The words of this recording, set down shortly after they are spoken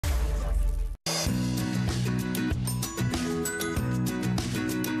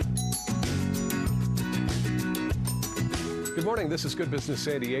Good morning. This is Good Business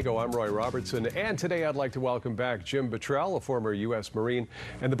San Diego. I'm Roy Robertson, and today I'd like to welcome back Jim Bottrell, a former U.S. Marine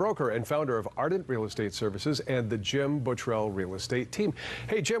and the broker and founder of Ardent Real Estate Services and the Jim Bottrell Real Estate Team.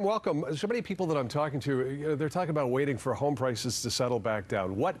 Hey, Jim, welcome. So many people that I'm talking to, they're talking about waiting for home prices to settle back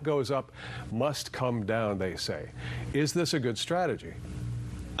down. What goes up must come down, they say. Is this a good strategy?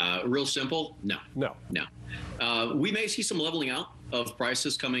 Real simple, no. No. We may see some leveling out of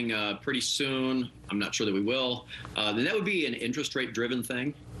prices coming pretty soon. I'm not sure that we will. Then that would be an interest rate driven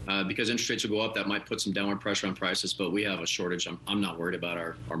thing because interest rates will go up. That might put some downward pressure on prices, but we have a shortage. I'm not worried about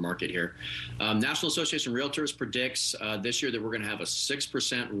our market here. National Association of Realtors predicts this year that we're going to have a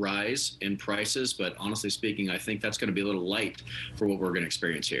 6% rise in prices, but honestly speaking, I think that's going to be a little light for what we're going to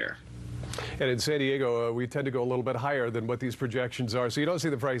experience here. And in San Diego, we tend to go a little bit higher than what these projections are, so you don't see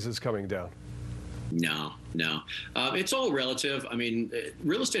the prices coming down. No. It's all relative. I mean,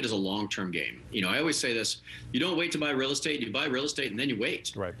 real estate is a long-term game. You know, I always say this, you don't wait to buy real estate, you buy real estate and then you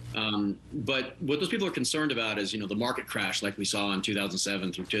wait. Right. But what those people are concerned about is, the market crash like we saw in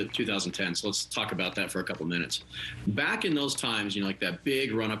 2007 through 2010. So let's talk about that for a couple minutes. Back in those times, like that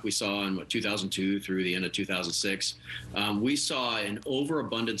big run-up we saw in 2002 through the end of 2006, we saw an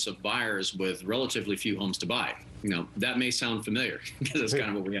overabundance of buyers with relatively few homes to buy. That may sound familiar because that's kind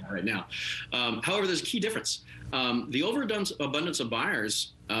of what we have right now. However, there's a key difference. The overabundance of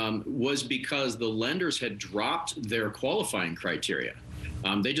buyers was because the lenders had dropped their qualifying criteria.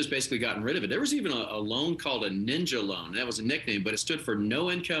 They just basically gotten rid of it. There was even a loan called a ninja loan. That was a nickname, but it stood for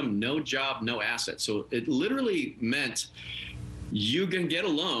no income, no job, no asset. So it literally meant you can get a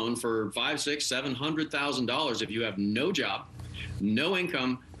loan for $500,000, $600,000, $700,000 if you have no job, no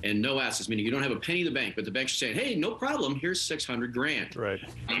income, and no assets, meaning you don't have a penny in the bank, but the bank's saying, hey, no problem, here's $600,000. Right.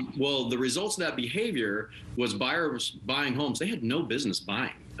 Well, the results of that behavior was buyers buying homes they had no business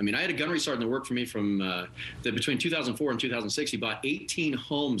buying. I mean, I had a gunnery sergeant that worked for me from between 2004 and 2006. He bought 18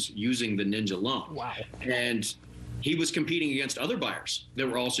 homes using the ninja loan. Wow. And he was competing against other buyers that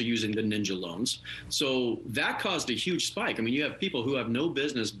were also using the ninja loans. So that caused a huge spike. I mean, you have people who have no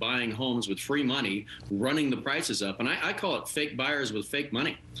business buying homes with free money, running the prices up. And I call it fake buyers with fake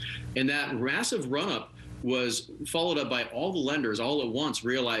money. And that massive run-up was followed up by all the lenders all at once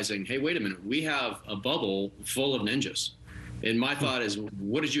realizing, hey, wait a minute, we have a bubble full of ninjas. And my thought is,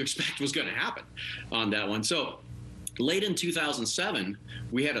 what did you expect was going to happen on that one? So late in 2007,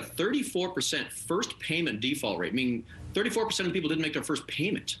 we had a 34% first payment default rate, meaning 34% of people didn't make their first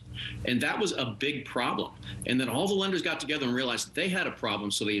payment. And that was a big problem. And then all the lenders got together and realized that they had a problem,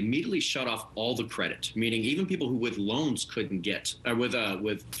 so they immediately shut off all the credit, meaning even people who with loans couldn't get,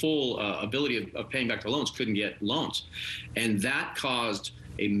 with full ability of paying back their loans couldn't get loans. And that caused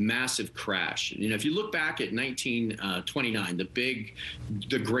a massive crash. If you look back at 1929,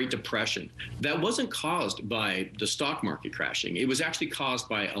 the Great Depression, that wasn't caused by the stock market crashing. It was actually caused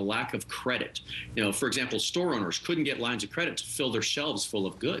by a lack of credit. For example, store owners couldn't get lines of credit to fill their shelves full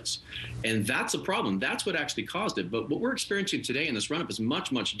of goods. And that's a problem. That's what actually caused it. But what we're experiencing today in this run-up is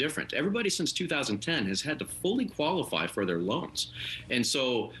much, much different. Everybody since 2010 has had to fully qualify for their loans. And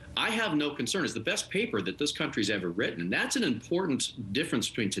so I have no concern. It's the best paper that this country's ever written. And that's an important difference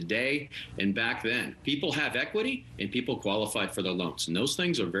between today and back then. People have equity and people qualified for their loans. And those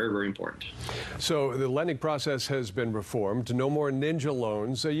things are very, very important. So the lending process has been reformed. No more ninja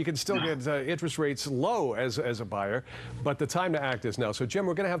loans. You can still get interest rates low as a buyer, but the time to act is now. So, Jim,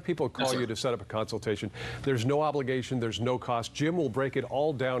 we're going to have people call you to set up a consultation. There's no obligation. There's no cost. Jim will break it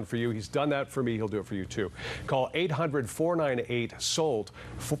all down for you. He's done that for me. He'll do it for you, too. Call 800-498-SOLD,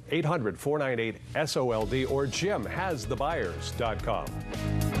 800-498-SOLD, or jimhasthebuyers.com.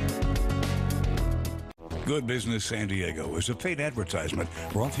 Good Business San Diego is a paid advertisement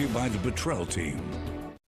brought to you by the Bottrell team.